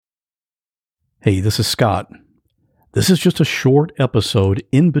Hey, this is Scott. This is just a short episode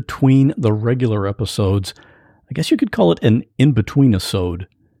in between the regular episodes. I guess you could call it an in-between-isode.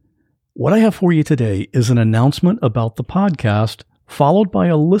 What I have for you today is an announcement about the podcast, followed by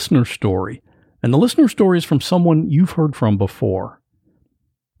a listener story. And the listener story is from someone you've heard from before.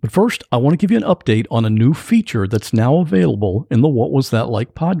 But first, I want to give you an update on a new feature that's now available in the What Was That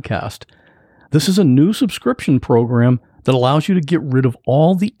Like podcast. This is a new subscription program that allows you to get rid of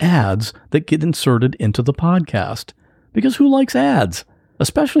all the ads that get inserted into the podcast. Because who likes ads?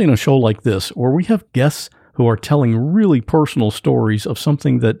 Especially in a show like this, where we have guests who are telling really personal stories of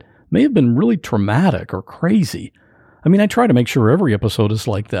something that may have been really traumatic or crazy. I mean, I try to make sure every episode is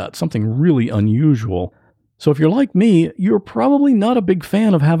like that, something really unusual. So if you're like me, you're probably not a big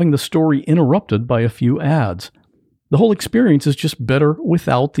fan of having the story interrupted by a few ads. The whole experience is just better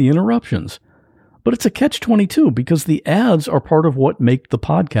without the interruptions. But it's a catch-22 because the ads are part of what make the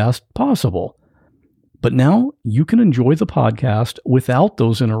podcast possible. But now you can enjoy the podcast without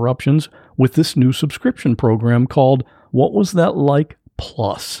those interruptions with this new subscription program called What Was That Like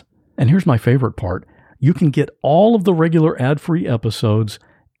Plus. And here's my favorite part. You can get all of the regular ad-free episodes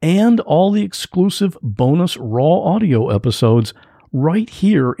and all the exclusive bonus raw audio episodes right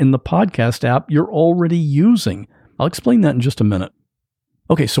here in the podcast app you're already using. I'll explain that in just a minute.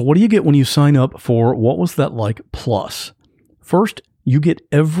 Okay, so what do you get when you sign up for What Was That Like Plus? First, you get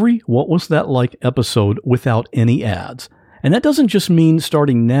every What Was That Like episode without any ads. And that doesn't just mean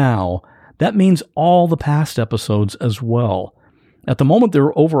starting now, that means all the past episodes as well. At the moment, there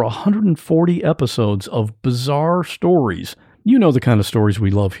are over 140 episodes of bizarre stories. You know the kind of stories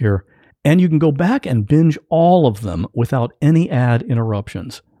we love here. And you can go back and binge all of them without any ad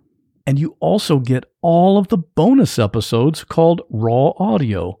interruptions. And you also get all of the bonus episodes called Raw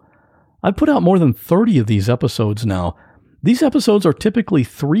Audio. I've put out more than 30 of these episodes now. These episodes are typically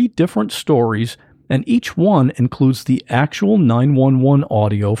 3 different stories, and each one includes the actual 911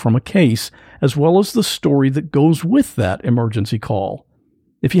 audio from a case, as well as the story that goes with that emergency call.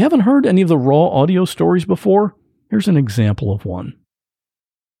 If you haven't heard any of the Raw Audio stories before, here's an example of one.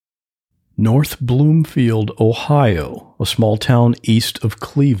 North Bloomfield, Ohio, a small town east of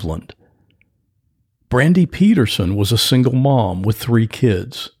Cleveland. Brandy Peterson was a single mom with 3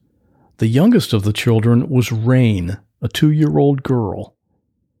 kids. The youngest of the children was Rain, a 2-year-old girl.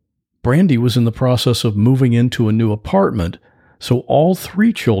 Brandy was in the process of moving into a new apartment, so all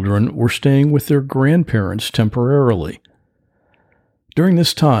 3 children were staying with their grandparents temporarily. During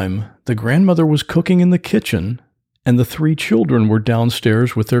this time, the grandmother was cooking in the kitchen, and the 3 children were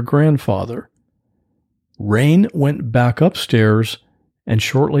downstairs with their grandfather. Rain went back upstairs, and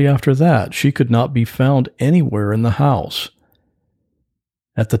shortly after that, she could not be found anywhere in the house.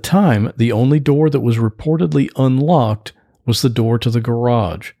 At the time, the only door that was reportedly unlocked was the door to the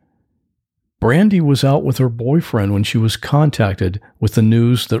garage. Brandy was out with her boyfriend when she was contacted with the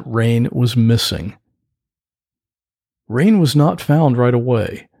news that Rain was missing. Rain was not found right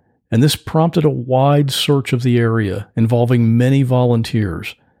away, and this prompted a wide search of the area involving many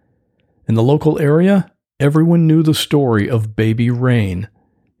volunteers. In the local area, everyone knew the story of baby Rain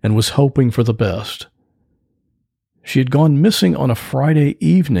and was hoping for the best. She had gone missing on a Friday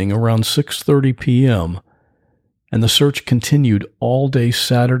evening around 6:30 p.m., and the search continued all day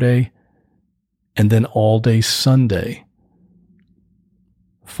Saturday and then all day Sunday.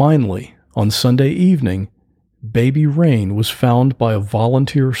 Finally, on Sunday evening, baby Rain was found by a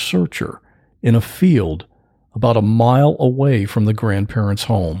volunteer searcher in a field about a mile away from the grandparents'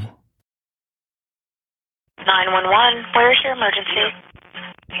 home. 911, where's your emergency?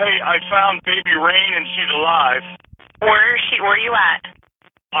 Hey, I found baby Rain and she's alive. Where is she? Where are you at?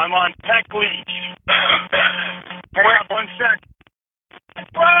 I'm on Peck Leach. Hang on 1 sec.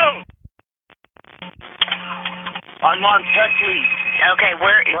 Whoa! I'm on Peck Leach. Okay,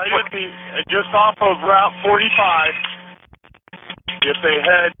 where? Right at the, just off of Route 45. If they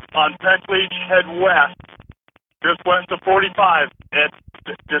head on Peck Leach, head west. Just west of 45.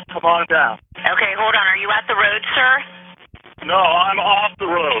 Just come on down. Okay, hold on. Are you at the road, sir? No, I'm off the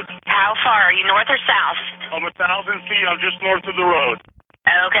road. How far? Are you north or south? I'm 1,000 feet. I'm just north of the road.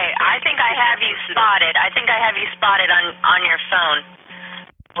 Okay, I think I have you spotted. On your phone.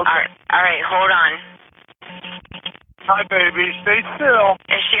 Okay. All right, hold on. Hi, baby. Stay still.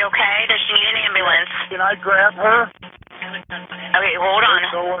 Is she okay? Does she need an ambulance? Can I grab her? Okay, hold on.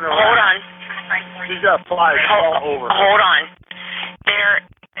 Hold on. She's got flies all over. Hold on.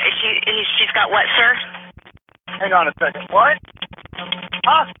 She's got what, sir? Hang on a second. What?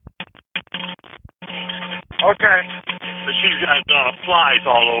 Huh? Okay. But she's got flies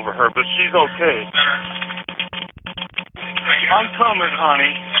all over her, but she's okay. I'm coming,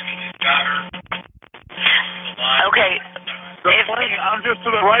 honey. plane. I'm just to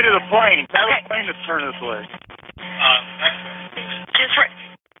the right of the plane. Tell Okay. the plane to turn this way. Just right.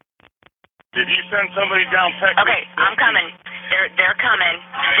 Did you send somebody down Peck? Okay, I'm coming. They're coming.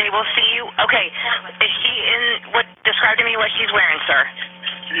 They will see you. Okay, is she in what? Describe to me what she's wearing, sir.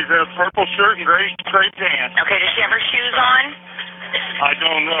 She's a purple shirt and gray pants. Okay, does she have her shoes on? I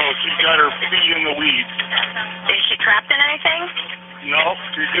don't know. She's got her feet in the weeds. Is she trapped in anything? No,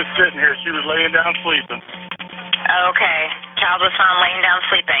 she's just sitting here. She was laying down sleeping. Okay, child was found laying down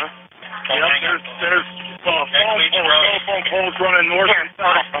sleeping. Yep, there's telephone poles running north and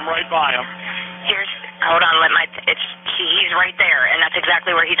south. I'm right by them. Hold on, he's right there, and that's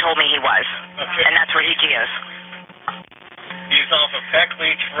exactly where he told me he was. Okay. And that's where he is. He's off of Peck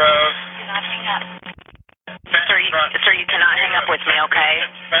Leach Road. Sir, you cannot hang up with me, okay?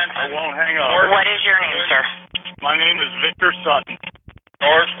 I won't hang up. What is your name, sir? My name is Victor Sutton.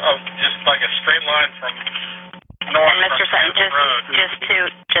 North of, just like a straight line from north And Mr. from Sutton, Temple Road.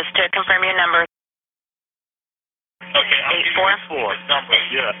 just to confirm your number. Okay, I'm 84? number.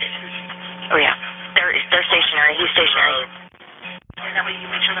 Yes. Oh yeah, they're stationary. He's stationary. And that way you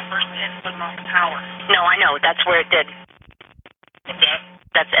make sure the first hit wasn't off the tower. No, I know. That's where it did. What's that?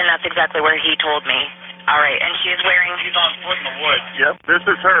 That's exactly where he told me. All right, and she is wearing. He's on foot in the woods. Yep, this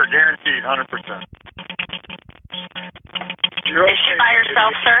is her, guaranteed, 100%. Is she by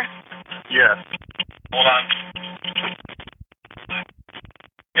herself, sir? Yes. Hold on.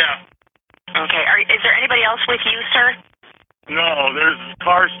 Yeah. Okay. Is there anybody else with you, sir? No, there's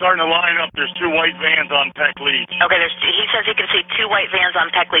cars starting to line up. There's two white vans on Peck Leach. Okay. He says he can see two white vans on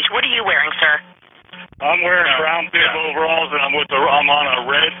Peck Leach. What are you wearing, sir? I'm wearing brown bib overalls, and I'm on a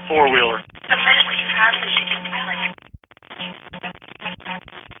red four-wheeler. The minute what you have is you can like.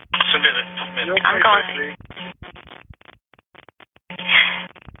 Submit it. I'm going.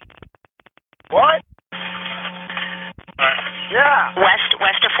 What? Yeah.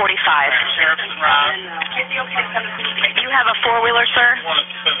 West of 45. Sheriff's Route. You have a four-wheeler, sir?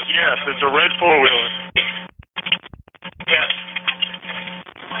 Yes, it's a red four-wheeler. Yes.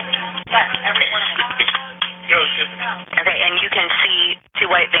 Yes, everyone. Okay, and you can see two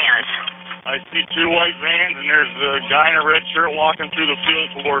white vans. I see two white vans, and there's a guy in a red shirt walking through the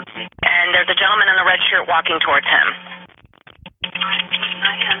field towards me. And there's a gentleman in a red shirt walking towards him.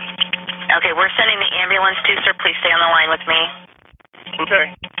 Okay, we're sending the ambulance too, sir. Please stay on the line with me. Okay.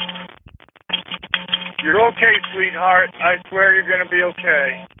 You're okay, sweetheart. I swear you're going to be okay.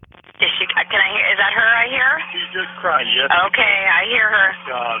 Is that her I hear? She's just crying, yes. Okay, I hear her.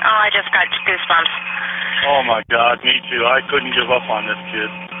 God. Oh, I just got goosebumps. Oh, my God, me too. I couldn't give up on this kid.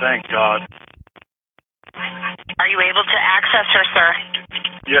 Thank God. Are you able to access her, sir?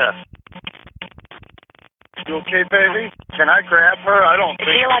 Yes. You okay, baby? Can I grab her? I don't Is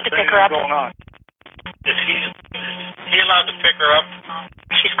think he allowed to pick her up? going on. Is he allowed to pick her up?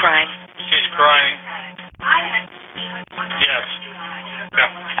 She's crying. She's crying. Yes.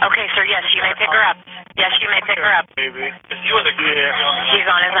 Yeah. Okay, sir, yes, you may pick her up. Yes, you may pick her up. Baby. You were the He's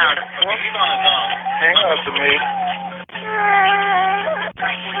on his own. He's on his own. Hang on to me.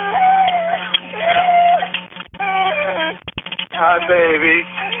 Hi, baby.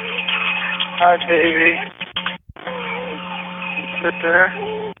 Hi, baby. Sit there.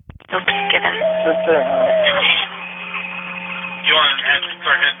 Oops, get in. Sit there. You want to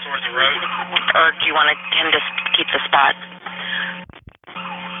start heading towards the road? Or do you want him to keep the spot?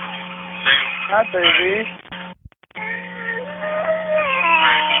 Hi, baby.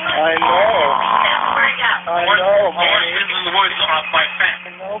 I know. I know, honey. In the woods off my fence.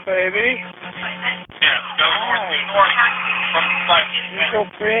 I know, baby. Yeah, go north from my You're so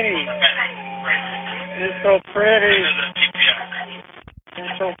pretty. You're so pretty.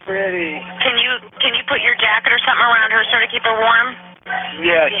 You're so pretty. Can you put your jacket or something around her, sir, to keep her warm?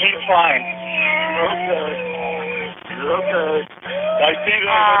 Yeah, she's fine. You're okay. You're okay. I see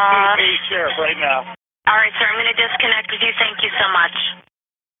the sheriff right now. All right, sir, I'm going to disconnect with you. Thank you so much.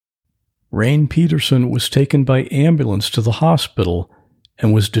 Rain Peterson was taken by ambulance to the hospital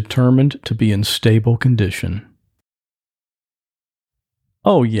and was determined to be in stable condition.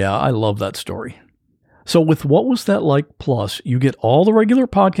 Oh yeah, I love that story. So with What Was That Like Plus, you get all the regular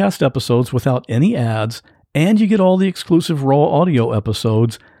podcast episodes without any ads, and you get all the exclusive raw audio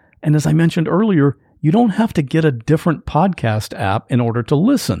episodes. And as I mentioned earlier, you don't have to get a different podcast app in order to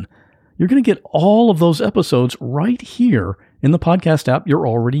listen. You're going to get all of those episodes right here in the podcast app you're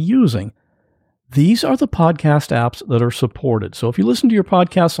already using. These are the podcast apps that are supported. So if you listen to your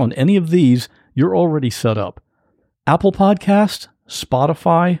podcasts on any of these, you're already set up. Apple Podcast,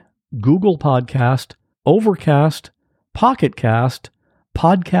 Spotify, Google Podcast, Overcast, Pocket Cast,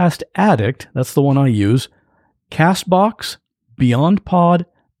 Podcast Addict, that's the one I use, Castbox, Beyond Pod,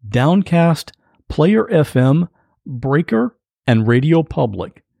 Downcast, Player FM, Breaker, and Radio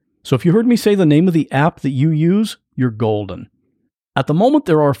Public. So if you heard me say the name of the app that you use, you're golden. At the moment,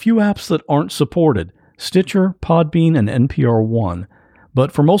 there are a few apps that aren't supported: Stitcher, Podbean, and NPR One.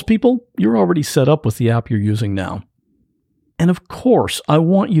 But for most people, you're already set up with the app you're using now. And of course, I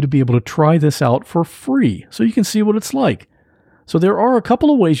want you to be able to try this out for free so you can see what it's like. So there are a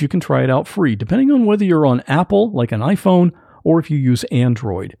couple of ways you can try it out free, depending on whether you're on Apple, like an iPhone, or if you use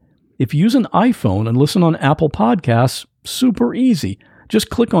Android. If you use an iPhone and listen on Apple Podcasts, super easy. Just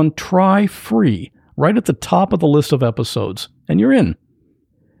click on Try Free right at the top of the list of episodes, and you're in.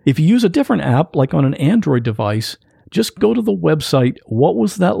 If you use a different app, like on an Android device, just go to the website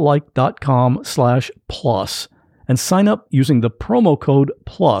whatwasthatlike.com/plus and sign up using the promo code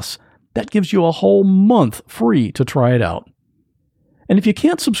PLUS. That gives you a whole month free to try it out. And if you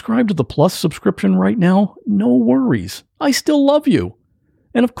can't subscribe to the Plus subscription right now, no worries. I still love you.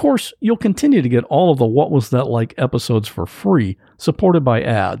 And of course, you'll continue to get all of the What Was That Like episodes for free, supported by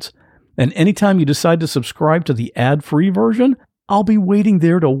ads. And anytime you decide to subscribe to the ad-free version, I'll be waiting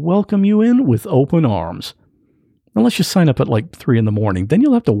there to welcome you in with open arms. Unless you sign up at like 3 in the morning, then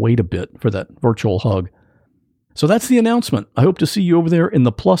you'll have to wait a bit for that virtual hug. So that's the announcement. I hope to see you over there in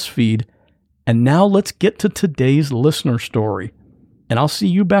the Plus feed. And now let's get to today's listener story. And I'll see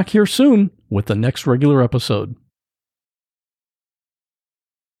you back here soon with the next regular episode.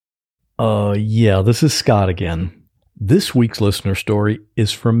 This is Scott again. This week's listener story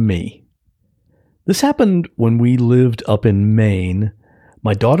is from me. This happened when we lived up in Maine.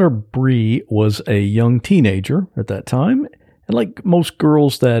 My daughter Bree was a young teenager at that time, and like most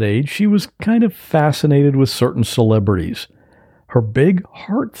girls that age, she was kind of fascinated with certain celebrities. Her big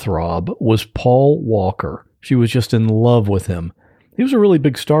heartthrob was Paul Walker. She was just in love with him. He was a really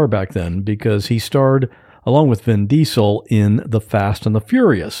big star back then because he starred, along with Vin Diesel, in The Fast and the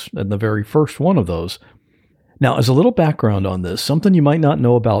Furious, and the very first one of those. Now, as a little background on this, something you might not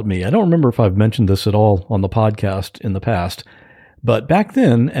know about me, I don't remember if I've mentioned this at all on the podcast in the past, but back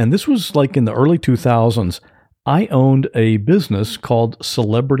then, and this was like in the early 2000s, I owned a business called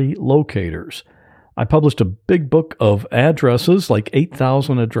Celebrity Locators. I published a big book of addresses, like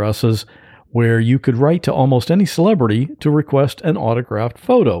 8,000 addresses, where you could write to almost any celebrity to request an autographed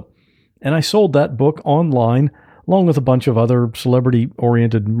photo. And I sold that book online, along with a bunch of other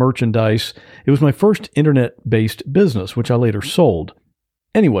celebrity-oriented merchandise. It was my first internet-based business, which I later sold.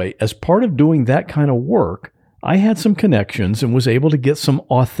 Anyway, as part of doing that kind of work, I had some connections and was able to get some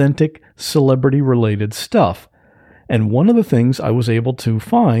authentic celebrity-related stuff. And one of the things I was able to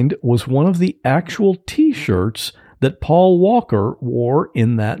find was one of the actual T-shirts that Paul Walker wore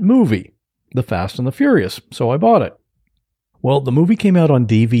in that movie, The Fast and the Furious, so I bought it. Well, the movie came out on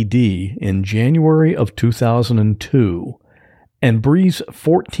DVD in January of 2002, and Bree's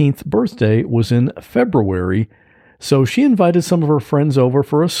 14th birthday was in February, so she invited some of her friends over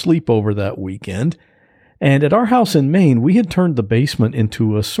for a sleepover that weekend. And at our house in Maine, we had turned the basement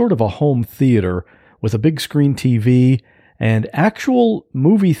into a sort of a home theater with a big screen TV and actual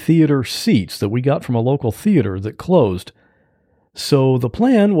movie theater seats that we got from a local theater that closed. So the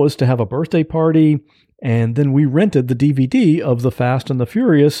plan was to have a birthday party, and then we rented the DVD of The Fast and the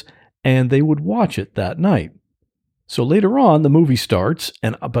Furious, and they would watch it that night. So later on, the movie starts,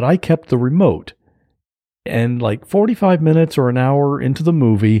 but I kept the remote. And like 45 minutes or an hour into the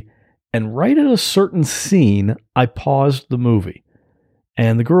movie, and right at a certain scene, I paused the movie.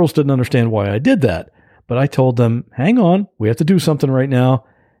 And the girls didn't understand why I did that, but I told them, hang on, we have to do something right now.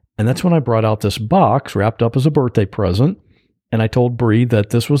 And that's when I brought out this box wrapped up as a birthday present, and I told Bree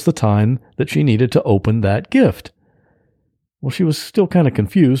that this was the time that she needed to open that gift. Well, she was still kind of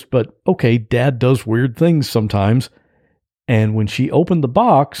confused, but okay, Dad does weird things sometimes. And when she opened the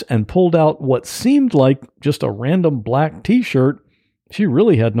box and pulled out what seemed like just a random black T-shirt, she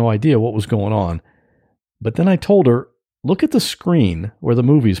really had no idea what was going on. But then I told her, look at the screen where the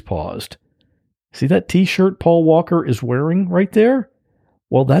movie's paused. See that T-shirt Paul Walker is wearing right there?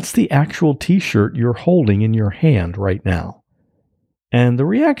 Well, that's the actual T-shirt you're holding in your hand right now. And the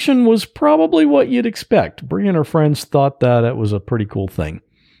reaction was probably what you'd expect. Bree and her friends thought that it was a pretty cool thing.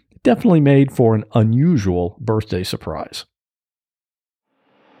 It definitely made for an unusual birthday surprise.